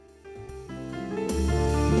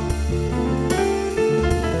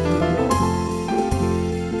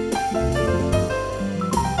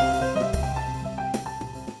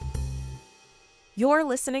You're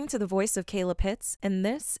listening to the voice of Kayla Pitts, and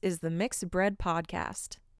this is the Mixed Bread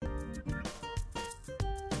Podcast.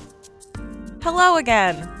 Hello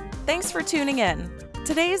again. Thanks for tuning in.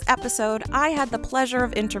 Today's episode, I had the pleasure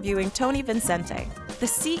of interviewing Tony Vincente, the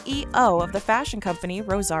CEO of the fashion company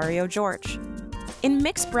Rosario George. In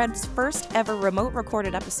Mixed Bread's first ever remote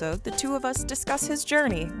recorded episode, the two of us discuss his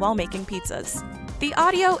journey while making pizzas. The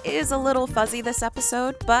audio is a little fuzzy this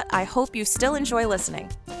episode, but I hope you still enjoy listening.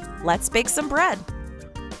 Let's bake some bread.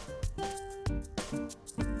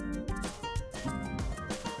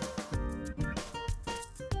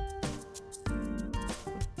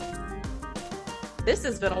 This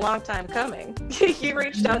has been a long time coming. You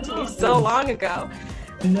reached out to me so long ago.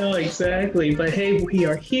 No, exactly. But hey, we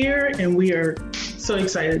are here and we are so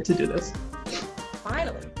excited to do this.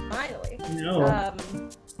 Finally. No.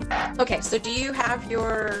 Okay, so do you have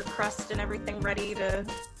your crust and everything ready to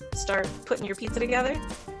start putting your pizza together?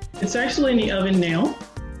 It's actually in the oven now.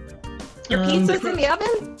 Your pizza's in the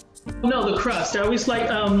oven? No, the crust. I always like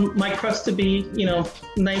my crust to be,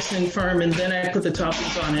 nice and firm, and then I put the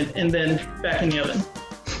toppings on it and then back in the oven.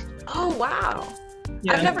 Oh, wow.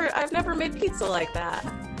 Yeah. I've never made pizza like that.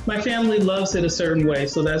 My family loves it a certain way,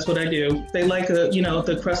 so that's what I do. They like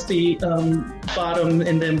the crusty bottom,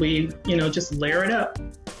 and then we, just layer it up.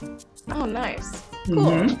 Oh, nice. Cool.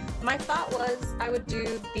 Mm-hmm. My thought was I would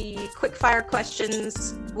do the quick fire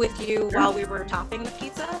questions with you while we were topping the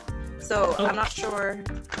pizza. So I'm not sure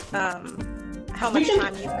how much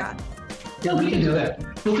time you've got. Yeah, we can do that.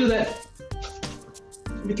 We'll do that.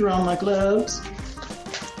 Let me throw on my gloves.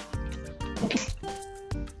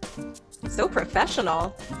 So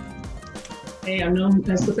professional. Hey, I'm known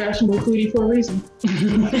as the fashionable foodie for a reason.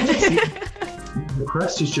 The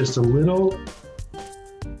crust is just a little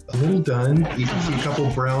done. You can see a couple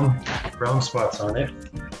brown spots on it.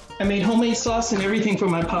 I made homemade sauce and everything for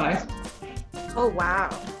my pie. Oh, wow.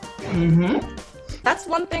 Mm-hmm. That's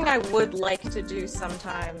one thing I would like to do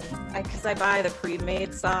sometime, because I buy the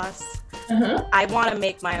pre-made sauce. Uh-huh. I want to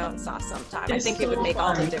make my own sauce sometime. I think it would make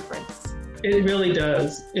all the difference. It really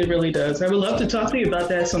does. It really does. I would love to talk to you about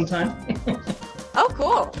that sometime. Oh,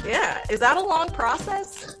 cool. Yeah. Is that a long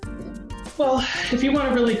process? Well, if you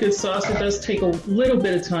want a really good sauce, it does take a little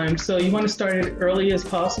bit of time. So you want to start it early as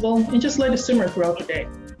possible and just let it simmer throughout the day.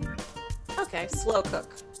 Okay. Slow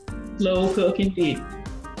cook. Slow cook indeed.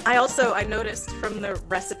 I noticed from the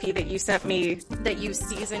recipe that you sent me that you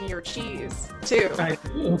season your cheese too. I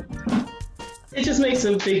do. It just makes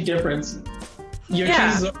a big difference. Your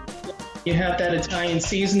cheese, you have that Italian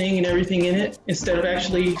seasoning and everything in it. Instead of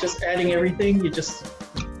actually just adding everything, you just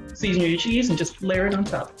season your cheese and just layer it on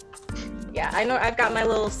top. Yeah, I know I've got my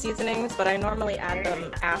little seasonings, but I normally add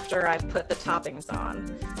them after I've put the toppings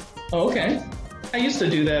on. Oh, okay. I used to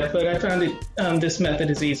do that, but I found it this method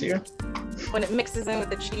is easier. When it mixes in with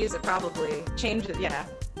the cheese, it probably changes,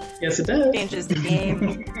 Yes, it does. Changes the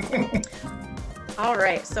game. All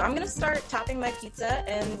right, so I'm going to start topping my pizza,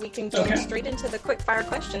 and we can go straight into the quick fire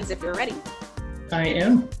questions if you're ready. I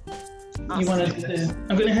am. Awesome.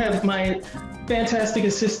 I'm going to have my fantastic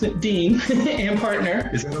assistant, Dean, and partner.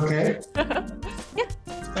 Is that okay? Yeah.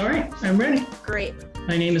 All right, I'm ready. Great.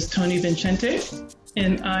 My name is Tony Vincente,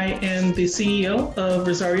 and I am the CEO of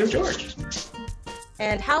Rosario George.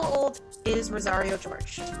 And how old is Rosario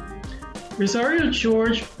George? Rosario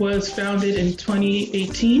George was founded in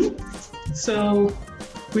 2018, so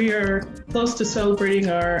we are close to celebrating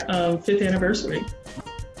our 5th anniversary.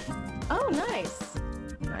 Oh, nice.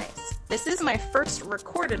 This is my first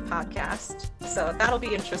recorded podcast, so that'll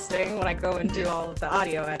be interesting when I go and do all of the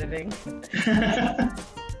audio editing.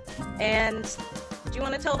 And do you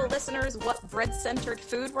want to tell the listeners what bread-centered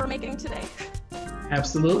food we're making today?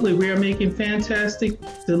 Absolutely. We are making fantastic,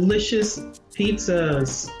 delicious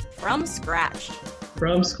pizzas. From scratch.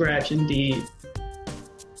 From scratch, indeed.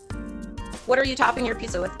 What are you topping your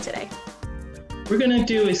pizza with today? We're going to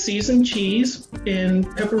do a seasoned cheese and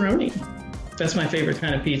pepperoni. That's my favorite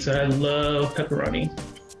kind of pizza. I love pepperoni.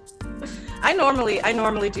 I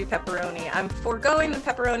normally do pepperoni. I'm foregoing the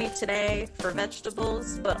pepperoni today for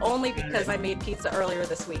vegetables, but only because I made pizza earlier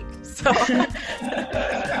this week. So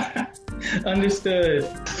Understood.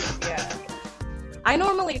 Yeah. I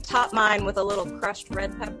normally top mine with a little crushed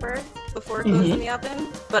red pepper before it goes in the oven,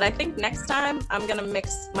 but I think next time I'm going to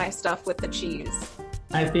mix my stuff with the cheese.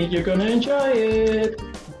 I think you're going to enjoy it.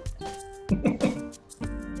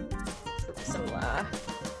 Some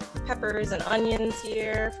peppers and onions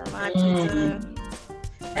here for my pizza.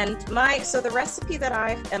 And the recipe that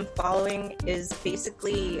I am following is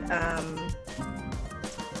basically,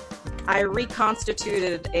 I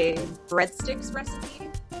reconstituted a breadsticks recipe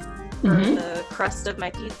for the crust of my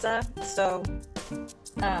pizza. So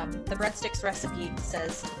The breadsticks recipe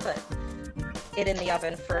says to put it in the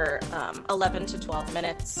oven for 11 to 12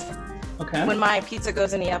 minutes. Okay. When my pizza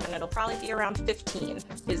goes in the oven, it'll probably be around 15.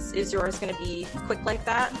 Is yours going to be quick like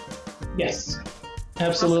that? Yes,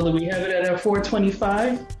 absolutely. We have it at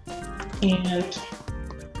 425, and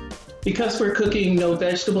because we're cooking no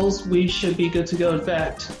vegetables, we should be good to go. In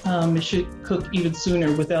fact, it should cook even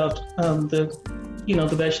sooner without the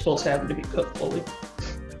vegetables having to be cooked fully.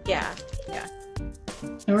 Yeah.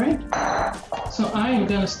 All right. So I am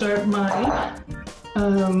going to start my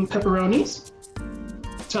pepperonis,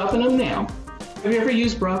 topping them now. Have you ever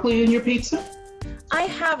used broccoli in your pizza? I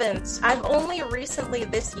haven't. I've only recently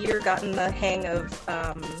this year gotten the hang of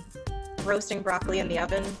roasting broccoli in the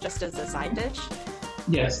oven just as a side dish.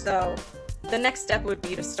 Yes. So the next step would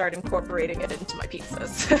be to start incorporating it into my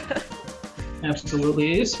pizzas.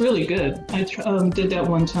 Absolutely. It's really good. I did that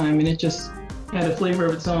one time and it just had a flavor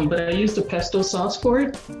of its own, but I used a pesto sauce for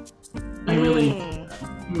it.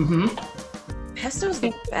 Pesto's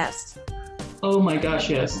the best. Oh my gosh,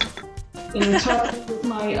 yes. And on top with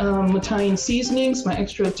my Italian seasonings, my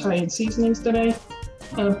extra Italian seasonings that I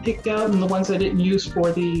picked out, and the ones I didn't use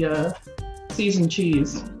for the seasoned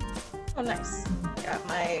cheese. Oh, nice. Got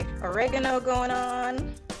my oregano going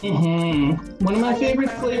on. One of my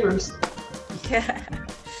favorite flavors. Yeah.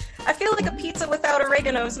 I feel like a pizza without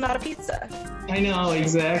oregano is not a pizza. I know,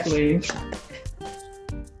 exactly.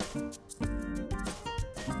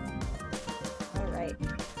 All right.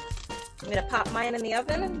 I'm going to pop mine in the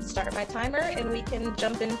oven and start my timer, and we can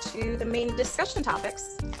jump into the main discussion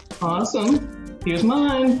topics. Awesome. Here's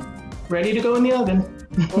mine. Ready to go in the oven.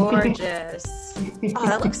 Gorgeous. Oh,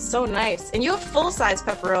 that looks so nice. And you have full-size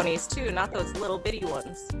pepperonis, too, not those little bitty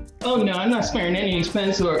ones. Oh, no, I'm not sparing any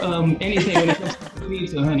expense or anything when it comes to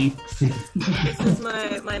pizza, honey. This is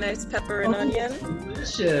my nice pepper and onion.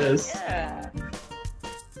 Delicious. Yeah.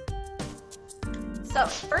 So,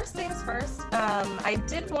 first things first, I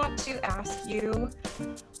did want to ask you,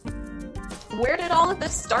 where did all of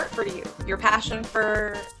this start for you? Your passion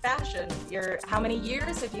for fashion? How many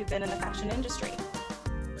years have you been in the fashion industry?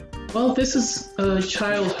 Well, this is a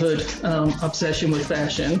childhood obsession with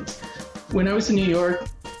fashion. When I was in New York,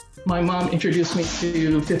 my mom introduced me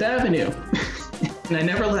to Fifth Avenue, and I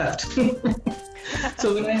never left.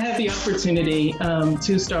 So when I had the opportunity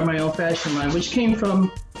to start my own fashion line, which came from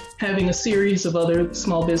having a series of other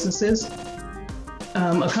small businesses,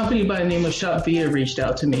 a company by the name of Shop Via reached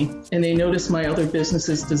out to me, and they noticed my other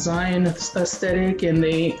business's design aesthetic, and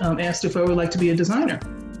they asked if I would like to be a designer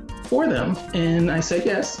for them, and I said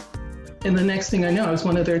yes. And the next thing I know, I was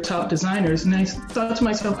one of their top designers, and I thought to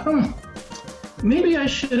myself, maybe I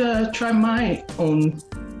should try my own,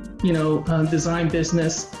 design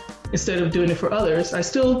business instead of doing it for others. I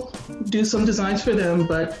still do some designs for them,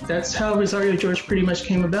 but that's how Rosario George pretty much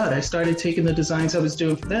came about. I started taking the designs I was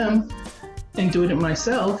doing for them and doing it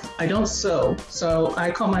myself. I don't sew, so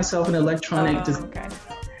I call myself an electronic designer. Okay.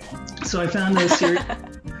 So I found a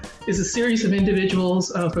series of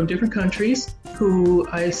individuals from different countries who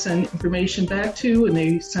I send information back to, and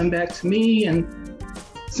they send back to me, and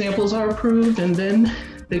samples are approved, and then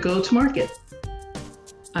they go to market,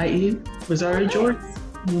 i.e. Rosario George.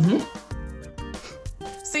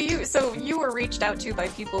 So you were reached out to by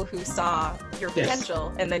people who saw your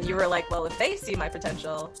potential, and then you were like, well, if they see my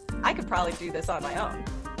potential, I could probably do this on my own.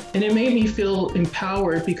 And it made me feel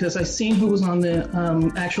empowered because I seen who was on the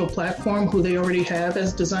actual platform, who they already have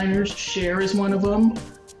as designers. Cher is one of them.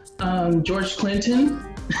 George Clinton.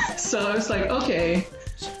 So I was like, okay,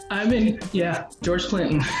 George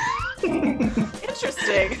Clinton.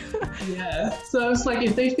 Interesting. Yeah. So I was like,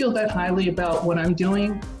 if they feel that highly about what I'm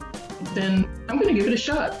doing, then I'm going to give it a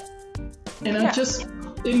shot. And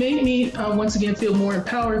it made me once again feel more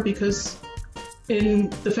empowered because in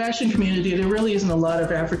the fashion community, there really isn't a lot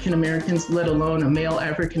of African Americans, let alone a male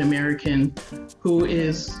African American who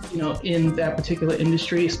is, in that particular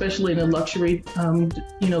industry, especially in the luxury,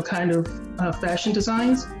 kind of fashion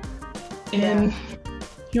designs. And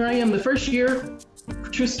here I am the first year,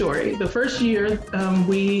 true story, the first year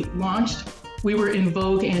we launched, we were in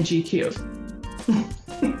Vogue and GQ.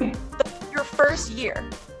 Your first year?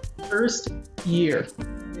 First year.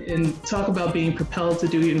 And talk about being propelled to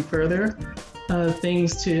do even further.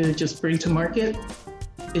 Things to just bring to market.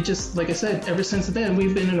 It just, like I said, ever since then,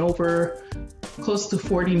 we've been in over close to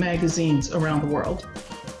 40 magazines around the world.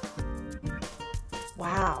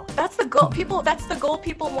 Wow. That's the goal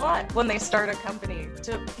people want when they start a company,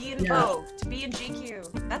 to be in Vogue, to be in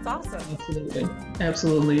GQ. That's awesome.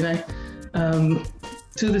 Absolutely. And I,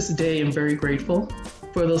 to this day, am very grateful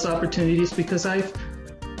for those opportunities because I've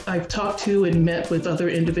I've talked to and met with other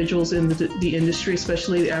individuals in the industry,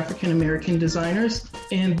 especially the African American designers,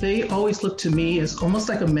 and they always look to me as almost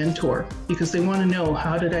like a mentor because they want to know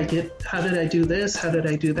how did I do this, how did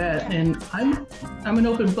I do that, and I'm an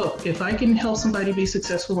open book. If I can help somebody be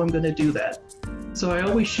successful, I'm going to do that. So I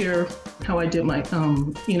always share how I did my,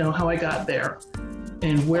 how I got there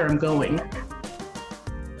and where I'm going.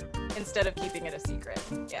 Instead of keeping it a secret.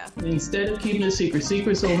 Yeah. Instead of keeping it a secret,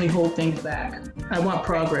 secrets only hold things back. I want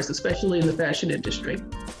progress, especially in the fashion industry.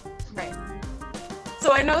 Right.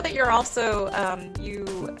 So I know that you're also,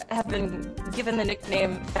 you have been given the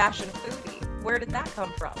nickname Fashion Foodie. Where did that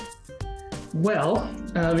come from? Well,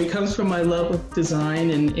 it comes from my love of design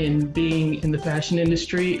and being in the fashion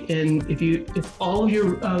industry. And if all of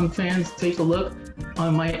your fans take a look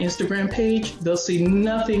on my Instagram page, they'll see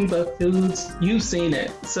nothing but foods. You've seen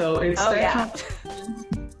it. So it's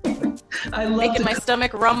I love making my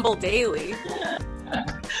stomach rumble daily.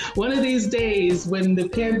 One of these days when the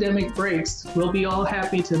pandemic breaks, we'll be all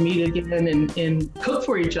happy to meet again and cook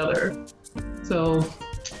for each other. So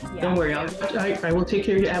don't worry, I will take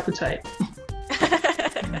care of your appetite.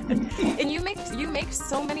 And you make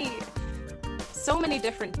so many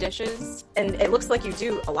different dishes, and it looks like you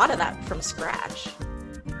do a lot of that from scratch.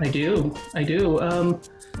 I do.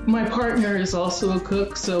 My partner is also a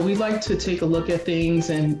cook, so we like to take a look at things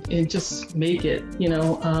and just make it.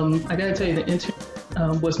 I gotta tell you, the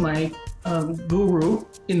internet was my guru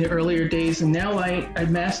in the earlier days, and now I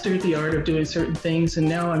mastered the art of doing certain things, and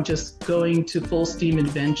now I'm just going to full steam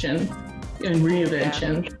invention and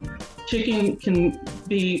reinvention. Yeah. Chicken can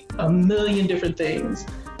be a million different things.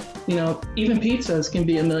 Even pizzas can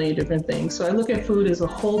be a million different things. So I look at food as a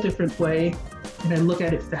whole different way, and I look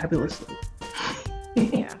at it fabulously.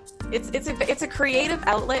 Yeah, it's a creative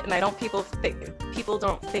outlet, and I don't people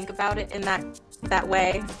don't think about it in that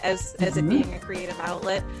way as it being a creative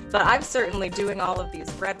outlet. But I'm certainly doing all of these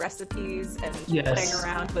bread recipes and playing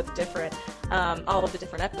around with different all of the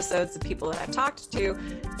different episodes of people that I've talked to.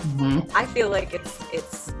 I feel like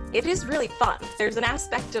it is really fun. There's an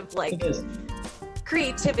aspect of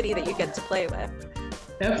creativity that you get to play with.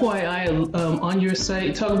 FYI, on your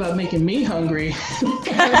site, talk about making me hungry.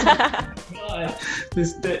 God,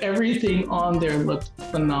 everything on there looked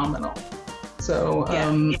phenomenal. So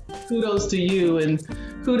kudos to you, and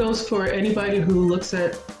kudos for anybody who looks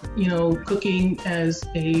at cooking as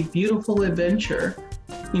a beautiful adventure.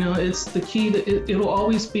 It's the key that it'll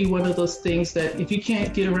always be one of those things that if you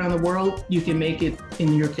can't get around the world, you can make it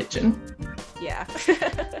in your kitchen. Yeah.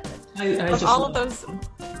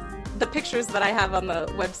 The pictures that I have on the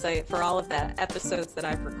website for all of the episodes that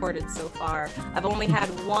I've recorded so far, I've only had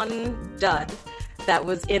one dud that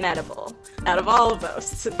was inedible out of all of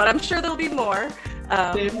those, but I'm sure there'll be more.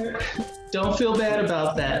 Don't feel bad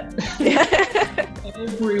about that.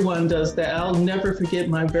 Everyone does that. I'll never forget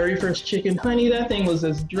my very first chicken. Honey, that thing was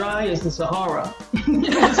as dry as the Sahara.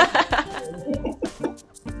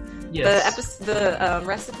 Yes. The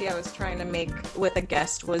recipe I was trying to make with a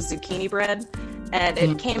guest was zucchini bread, and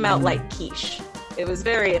it came out like quiche. It was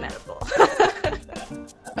very inedible.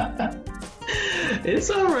 It's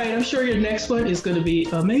all right. I'm sure your next one is going to be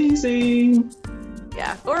amazing.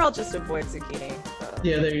 Yeah, or I'll just avoid zucchini. So.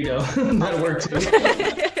 Yeah, there you go. That'll work too.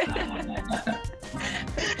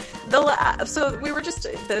 So we were just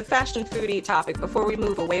the fashion foodie topic. Before we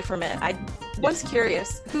move away from it, I was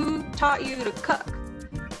curious, who taught you to cook?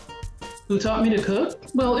 Who taught me to cook?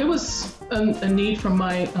 Well, it was a need from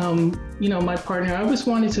my, my partner. I always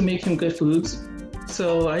wanted to make him good foods.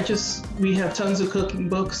 So we have tons of cooking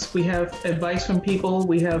books. We have advice from people.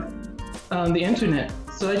 We have the internet.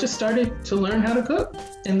 So I just started to learn how to cook.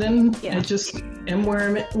 And then I just am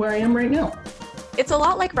where I am right now. It's a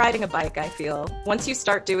lot like riding a bike, I feel. Once you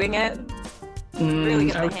start doing it, you really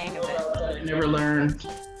get the hang of it. I never learned.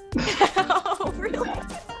 Oh, really?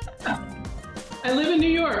 I live in New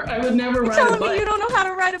York. I would never ride a bike. You're telling me you don't know how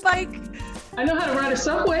to ride a bike? I know how to ride a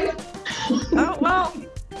subway. Oh, well.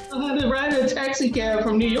 I know how to ride a taxi cab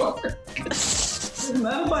from New York. It's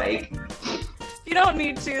not a bike. If you don't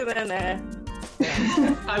need to, then...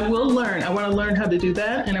 I will learn. I want to learn how to do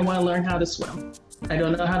that, and I want to learn how to swim. I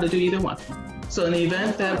don't know how to do either one. So in the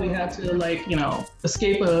event that we have to,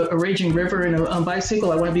 escape a raging river in a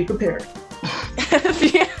bicycle, I want to be prepared.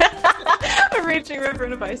 A raging river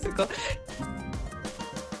in a bicycle.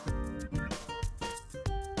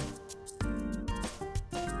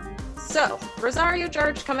 So, Rosario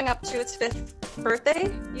George coming up to its 5th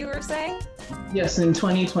birthday, you were saying? Yes, in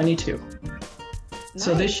 2022. Nice.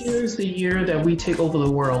 So this year is the year that we take over the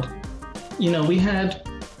world. We had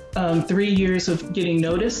 3 years of getting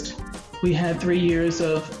noticed, We had 3 years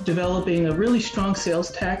of developing a really strong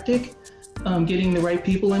sales tactic, getting the right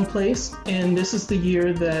people in place. And this is the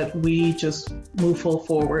year that we just move full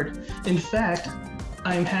forward. In fact,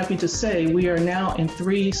 I'm happy to say we are now in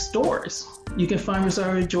 3 stores. You can find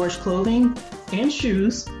Rosario George clothing and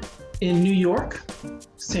shoes in New York,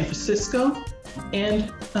 San Francisco,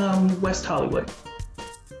 and West Hollywood.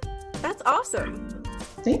 That's awesome.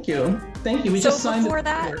 Thank you. Thank you. We So just signed before the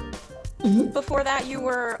that- order. Mhm. Before that, you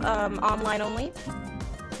were online only?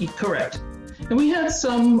 Correct. And we had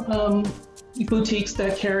some boutiques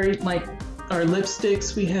that carried like our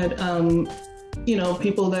lipsticks. We had,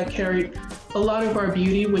 people that carried a lot of our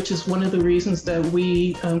beauty, which is one of the reasons that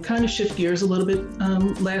we kind of shift gears a little bit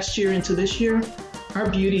last year into this year. Our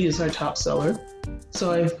beauty is our top seller.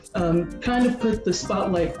 So I've kind of put the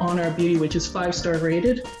spotlight on our beauty, which is 5-star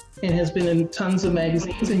rated and has been in tons of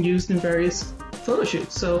magazines and used in various photo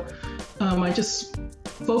shoots. So I just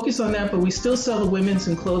focus on that, but we still sell the women's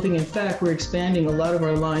and clothing. In fact, we're expanding a lot of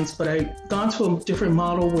our lines, but I've gone to a different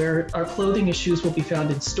model where our clothing and shoes will be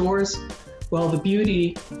found in stores, while the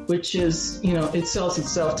beauty, which is, it sells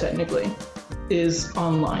itself technically, is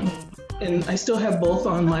online. And I still have both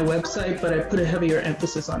on my website, but I put a heavier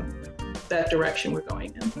emphasis on that direction we're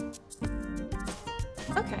going in.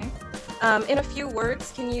 Okay. In a few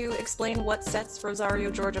words, can you explain what sets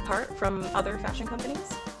Rosario George apart from other fashion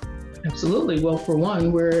companies? Absolutely. Well, for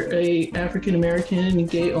one, we're a African-American and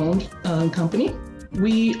gay-owned company.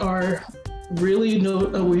 We are really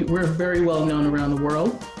we're very well known around the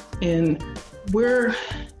world, and we're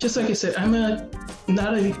just like I said. I'm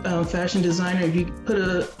not a fashion designer. If you put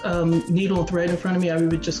a needle and thread in front of me, I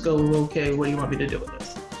would just go, okay, what do you want me to do with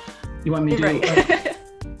this? You want me to do?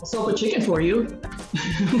 I'll sew a chicken for you.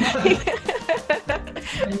 I'm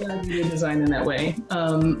not going to design in that way.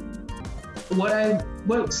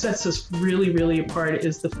 What sets us really, really apart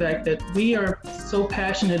is the fact that we are so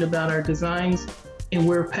passionate about our designs, and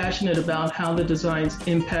we're passionate about how the designs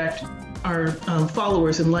impact our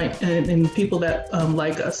followers and people that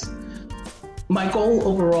like us. My goal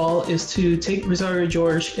overall is to take Rosario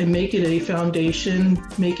George and make it a foundation,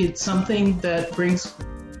 make it something that brings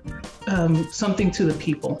something to the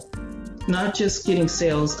people. Not just getting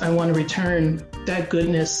sales. I want to return that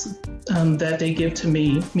goodness that they give to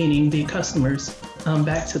me, meaning the customers,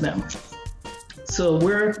 back to them. So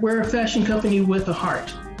we're a fashion company with a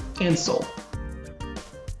heart and soul.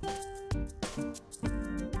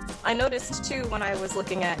 I noticed too when I was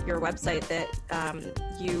looking at your website that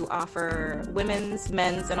you offer women's,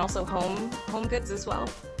 men's, and also home goods as well.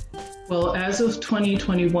 Well, as of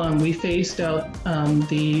 2021, we phased out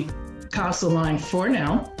the Casa line for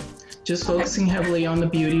now, just focusing heavily on the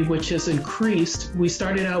beauty, which has increased. We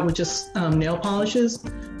started out with just nail polishes.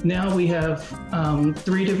 Now we have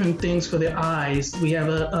 3 different things for the eyes. We have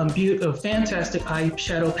a fantastic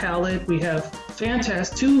eyeshadow palette. We have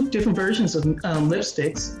 2 different versions of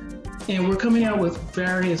lipsticks. And we're coming out with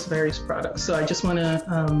various products. So I just want to,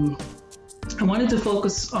 I wanted to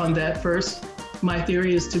focus on that first. My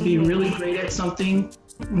theory is to be really great at something,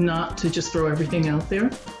 not to just throw everything out there.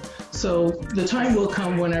 So the time will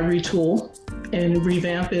come when I retool and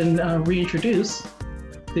revamp and reintroduce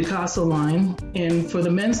the Casa line. And for the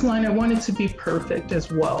men's line, I want it to be perfect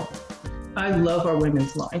as well. I love our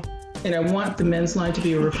women's line, and I want the men's line to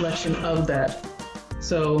be a reflection of that.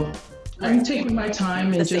 So I'm taking my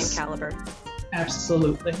time and just same caliber.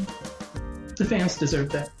 Absolutely. The fans deserve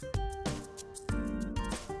that.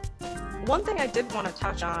 One thing I did want to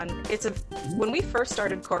touch on, when we first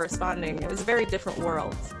started corresponding, it was a very different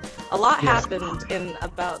world. A lot happened in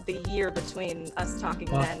about the year between us talking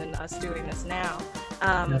then and us doing this now.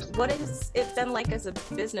 What has it been like as a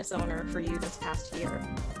business owner for you this past year?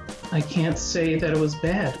 I can't say that it was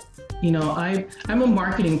bad. I'm a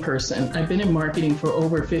marketing person. I've been in marketing for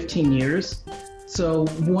over 15 years. So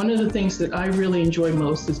one of the things that I really enjoy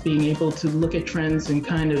most is being able to look at trends and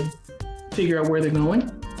kind of figure out where they're going.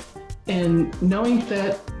 And knowing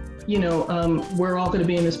that, we're all going to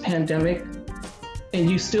be in this pandemic and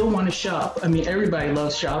you still want to shop. I mean, everybody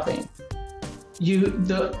loves shopping.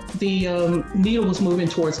 The needle was moving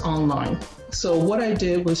towards online. So what I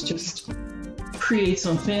did was just create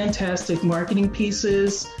some fantastic marketing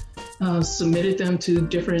pieces, submitted them to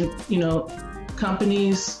different,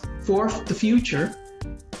 companies for the future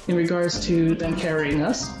in regards to them carrying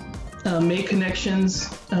us. Made connections,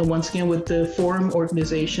 once again, with the Forum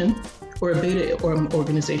organization, or a beta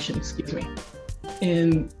organization, excuse me.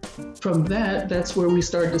 And from that's where we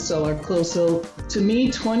started to sell our clothes. So to me,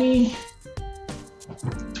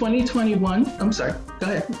 2021, I'm sorry, go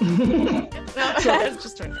ahead. No,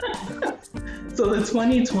 just trying. So So the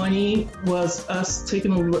 2020 was us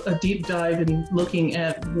taking a deep dive and looking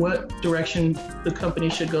at what direction the company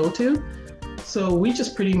should go to. So we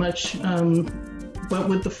just pretty much went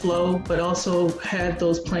with the flow, but also had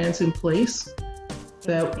those plans in place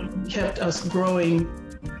that kept us growing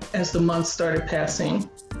as the months started passing.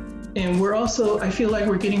 And we're also, I feel like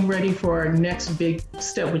we're getting ready for our next big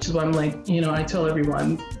step, which is why I'm like, I tell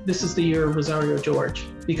everyone, this is the year of Rosario George,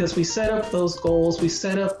 because we set up those goals, we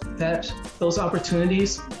set up those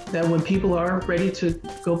opportunities that when people are ready to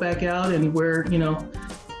go back out and we're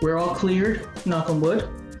all cleared, knock on wood,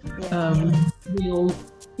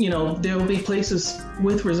 there will be places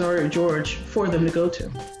with Rosario George for them to go to.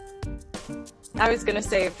 I was going to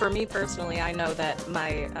say, for me personally, I know that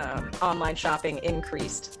my online shopping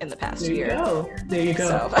increased in the past year. There you go.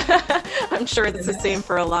 So I'm sure it's the same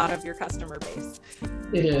for a lot of your customer base.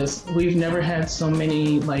 It is. We've never had so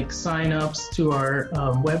many sign-ups to our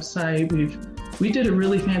website. We did a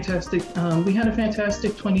really fantastic. We had a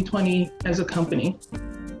fantastic 2020 as a company.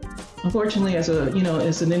 Unfortunately, as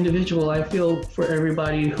an individual, I feel for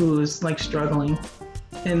everybody who is struggling.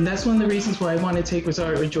 And that's one of the reasons why I want to take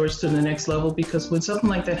Rosario George to the next level, because when something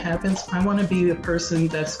like that happens, I want to be the person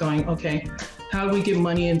that's going, okay, how do we get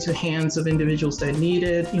money into hands of individuals that need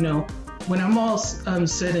it? When I'm all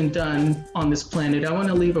said and done on this planet, I want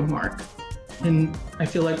to leave a mark. And I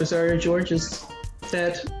feel like Rosario George is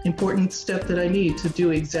that important step that I need to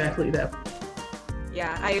do exactly that.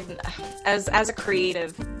 Yeah, as a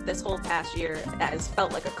creative, this whole past year has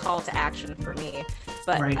felt like a call to action for me.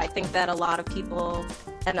 But right. I think that a lot of people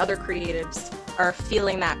and other creatives are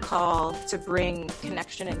feeling that call to bring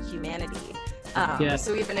connection and humanity.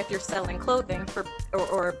 So even if you're selling clothing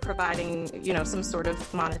or providing, some sort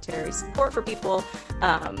of monetary support for people,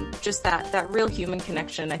 just that real human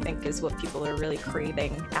connection, I think, is what people are really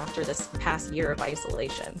craving after this past year of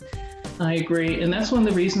isolation. I agree. And that's one of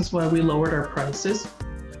the reasons why we lowered our prices.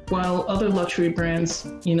 While other luxury brands,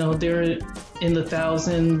 they're in the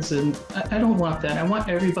thousands, and I don't want that. I want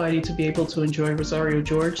everybody to be able to enjoy Rosario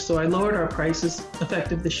George. So I lowered our prices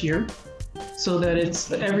effective this year so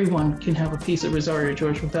that everyone can have a piece of Rosario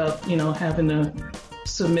George without, having to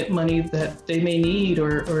submit money that they may need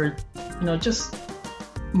or just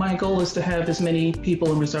my goal is to have as many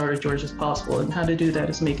people in Rosario George as possible. And how to do that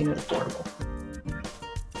is making it affordable.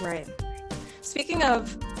 Right. Speaking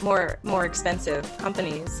of more expensive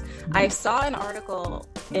companies, I saw an article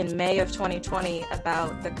in May of 2020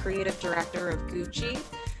 about the creative director of Gucci.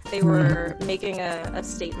 They were making a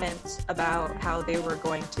statement about how they were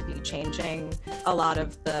going to be changing a lot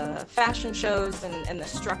of the fashion shows and the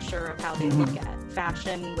structure of how they look at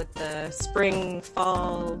fashion with the spring,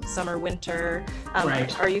 fall, summer, winter.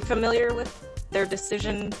 Right. Are you familiar with their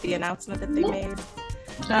decision, the announcement that they made?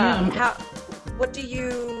 What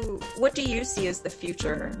do you see as the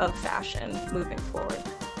future of fashion moving forward?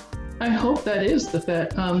 I hope that is the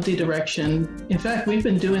direction. In fact, we've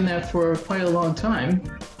been doing that for quite a long time.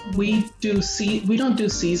 We don't do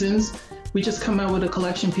seasons. We just come out with a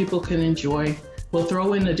collection people can enjoy. We'll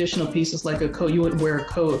throw in additional pieces like a coat. You wouldn't wear a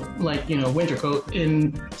coat winter coat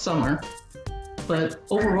in summer. But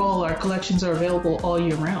overall, our collections are available all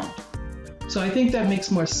year round. So I think that makes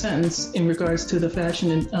more sense in regards to the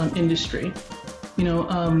fashion industry.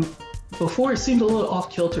 Before it seemed a little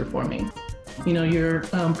off kilter for me. You're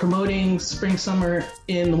promoting spring, summer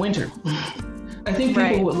in the winter. I think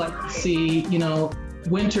people would like to see,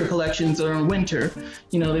 winter collections are in winter.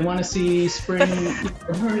 They want to see spring,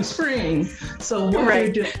 spring. So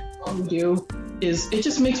what we do is it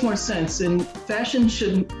just makes more sense. And fashion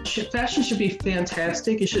should be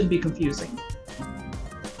fantastic. It shouldn't be confusing.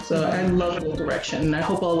 So I love the direction, and I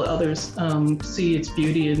hope all the others see its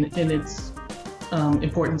beauty and its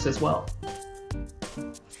importance as well.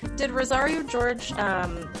 Did Rosario George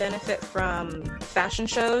benefit from fashion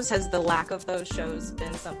shows? Has the lack of those shows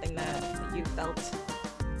been something that you felt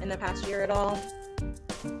in the past year at all?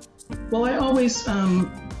 Well, I always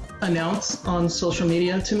announce on social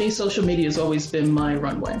media. To me, social media has always been my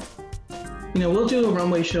runway. We'll do a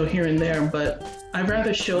runway show here and there, but I'd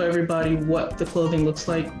rather show everybody what the clothing looks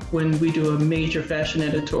like when we do a major fashion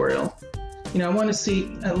editorial. I want to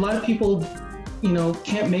see, a lot of people,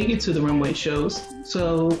 can't make it to the runway shows.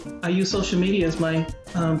 So I use social media as my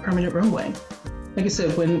permanent runway. Like I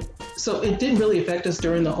said, so it didn't really affect us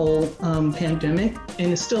during the whole pandemic,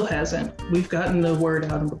 and it still hasn't. We've gotten the word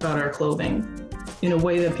out about our clothing in a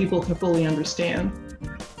way that people can fully understand.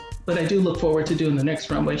 But I do look forward to doing the next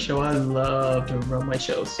runway show. I love doing runway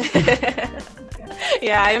shows.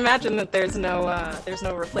 Yeah, I imagine that there's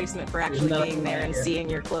no replacement for actually being there and seeing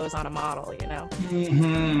your clothes on a model,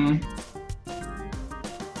 Mm-hmm.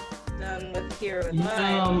 done with here with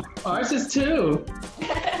mine. Ours is too.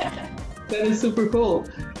 That is super cool.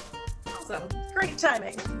 Awesome. Great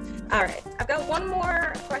timing. All right. I've got one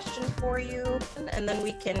more question for you, and then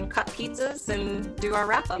we can cut pizzas and do our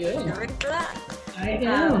wrap up. Yeah. You're ready for that? I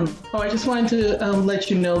am. I just wanted to let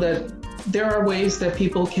you know that there are ways that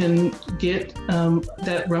people can get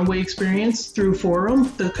that runway experience through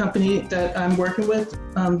Forum, the company that I'm working with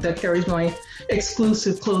that carries my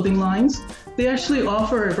exclusive clothing lines. They actually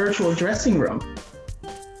offer a virtual dressing room.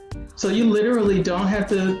 So you literally don't have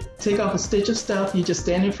to take off a stitch of stuff. You just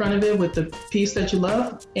stand in front of it with the piece that you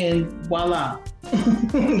love, and voila.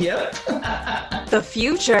 Yep. The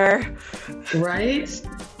future. Right?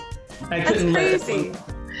 That's crazy.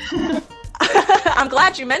 I'm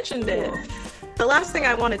glad you mentioned it. The last thing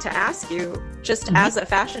I wanted to ask you, just as a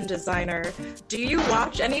fashion designer, do you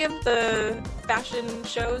watch any of the fashion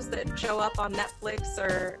shows that show up on Netflix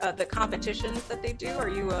or the competitions that they do? Are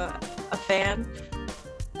you a fan?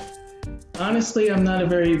 Honestly, I'm not a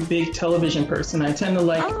very big television person. I tend to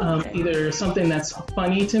like either something that's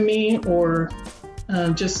funny to me or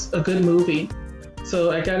just a good movie. So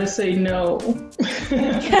I gotta say no.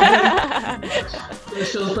 The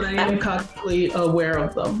shows, but I am constantly aware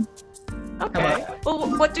of them. Okay. Well,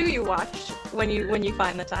 what do you watch when you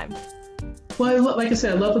find the time? Well, like I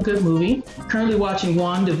said, I love a good movie. Currently watching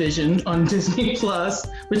WandaVision on Disney Plus,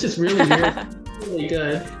 which is really really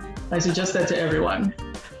good. I suggest that to everyone.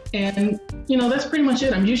 And that's pretty much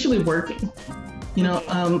it. I'm usually working. Being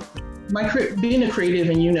a creative,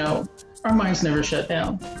 and our minds never shut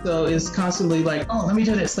down. So it's constantly like, oh, let me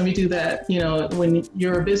do this, let me do that. When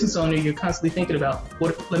you're a business owner, you're constantly thinking about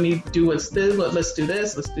let me do let's do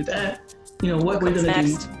this, let's do that. What we're gonna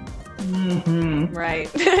do. Mm-hmm. Right.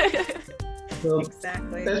 So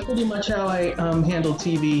exactly. That's pretty much how I handle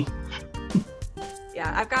TV.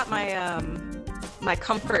 Yeah, I've got my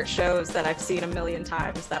comfort shows that I've seen a million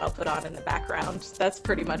times that I'll put on in the background. That's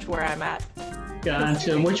pretty much where I'm at.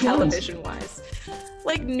 Gotcha. Which ones? Television-wise.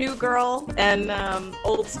 Like New Girl and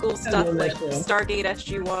old school stuff like Stargate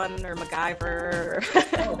SG-1 or MacGyver.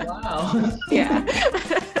 Oh, wow. Yeah.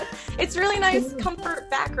 It's really nice comfort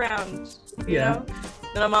background, you know?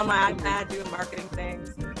 Then I'm on my iPad doing marketing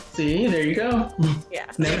things. See, there you go. Yeah.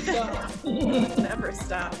 Never stops. Never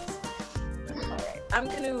stops. All right. I'm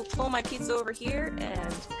going to pull my pizza over here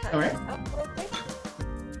and cut it up real quick.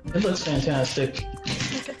 It looks fantastic.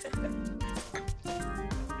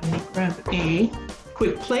 Grab a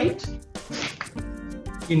quick plate.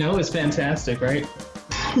 It's fantastic, right?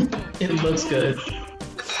 It looks good.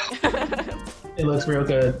 It looks real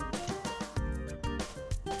good.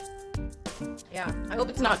 Yeah, I hope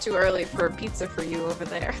it's not too early for pizza for you over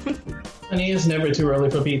there. Honey, it's never too early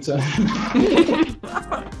for pizza.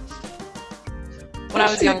 When I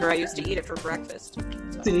was younger, I used to eat it for breakfast.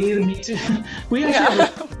 So. See, me too. We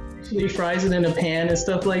actually fries it in a pan and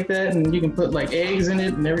stuff like that, and you can put like eggs in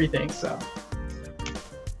it and everything. So,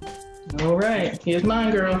 all right, here's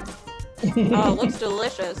mine, girl. Oh, it looks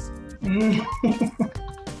delicious.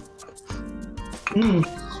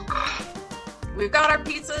 We've got our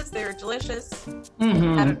pizzas. They're delicious.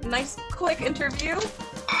 Had a nice, quick interview.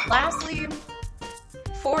 Lastly,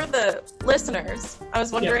 for the listeners, I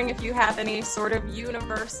was wondering if you have any sort of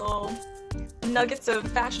universal nuggets of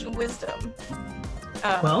fashion wisdom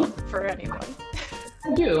for anyone.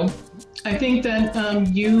 I do. I think that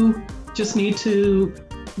you just need to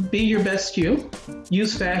be your best you.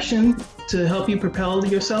 Use fashion to help you propel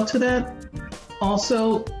yourself to that.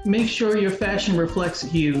 Also, make sure your fashion reflects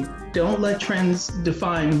you. Don't let trends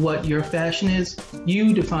define what your fashion is.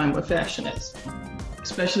 You define what fashion is,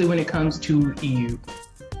 especially when it comes to you.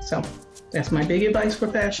 So that's my big advice for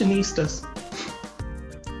fashionistas.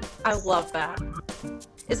 I love that.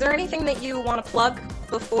 Is there anything that you want to plug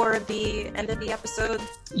before the end of the episode?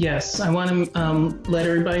 Yes, I want to let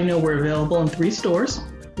everybody know we're available in 3 stores.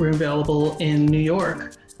 We're available in New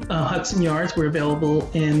York, Hudson Yards. We're available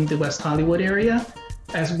in the West Hollywood area,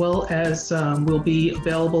 as well as we'll be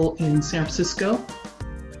available in San Francisco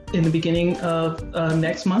in the beginning of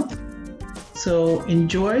next month. So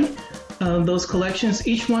enjoy those collections.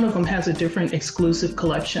 Each one of them has a different exclusive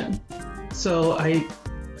collection. So I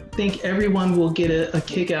think everyone will get a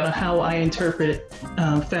kick out of how I interpret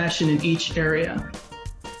fashion in each area.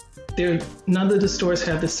 None of the stores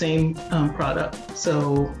have the same product.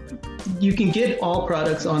 So you can get all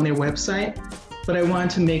products on their website, but I wanted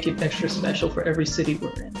to make it extra special for every city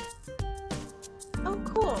we're in. Oh,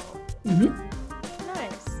 cool.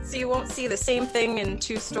 Nice. So you won't see the same thing in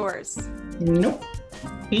 2 stores? Nope.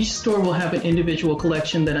 Each store will have an individual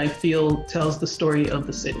collection that I feel tells the story of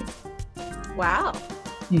the city. Wow.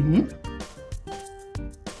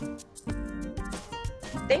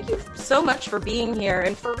 thank you so much for being here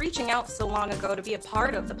and for reaching out so long ago to be a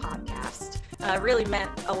part of the podcast. It really meant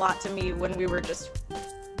a lot to me when we were just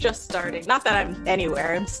starting. Not that I'm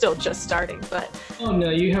anywhere, I'm still just starting, but... Oh,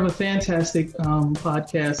 no, you have a fantastic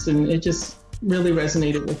podcast, and it just really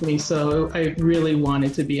resonated with me. So I really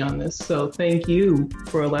wanted to be on this. So thank you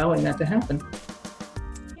for allowing that to happen.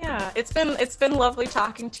 Yeah, it's been lovely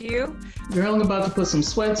talking to you. Girl, I'm about to put some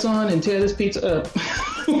sweats on and tear this pizza up.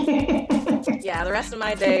 Yeah, the rest of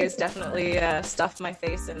my day is definitely stuff my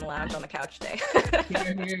face and lounge on the couch day.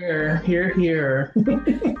 Here, here, here,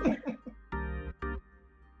 here.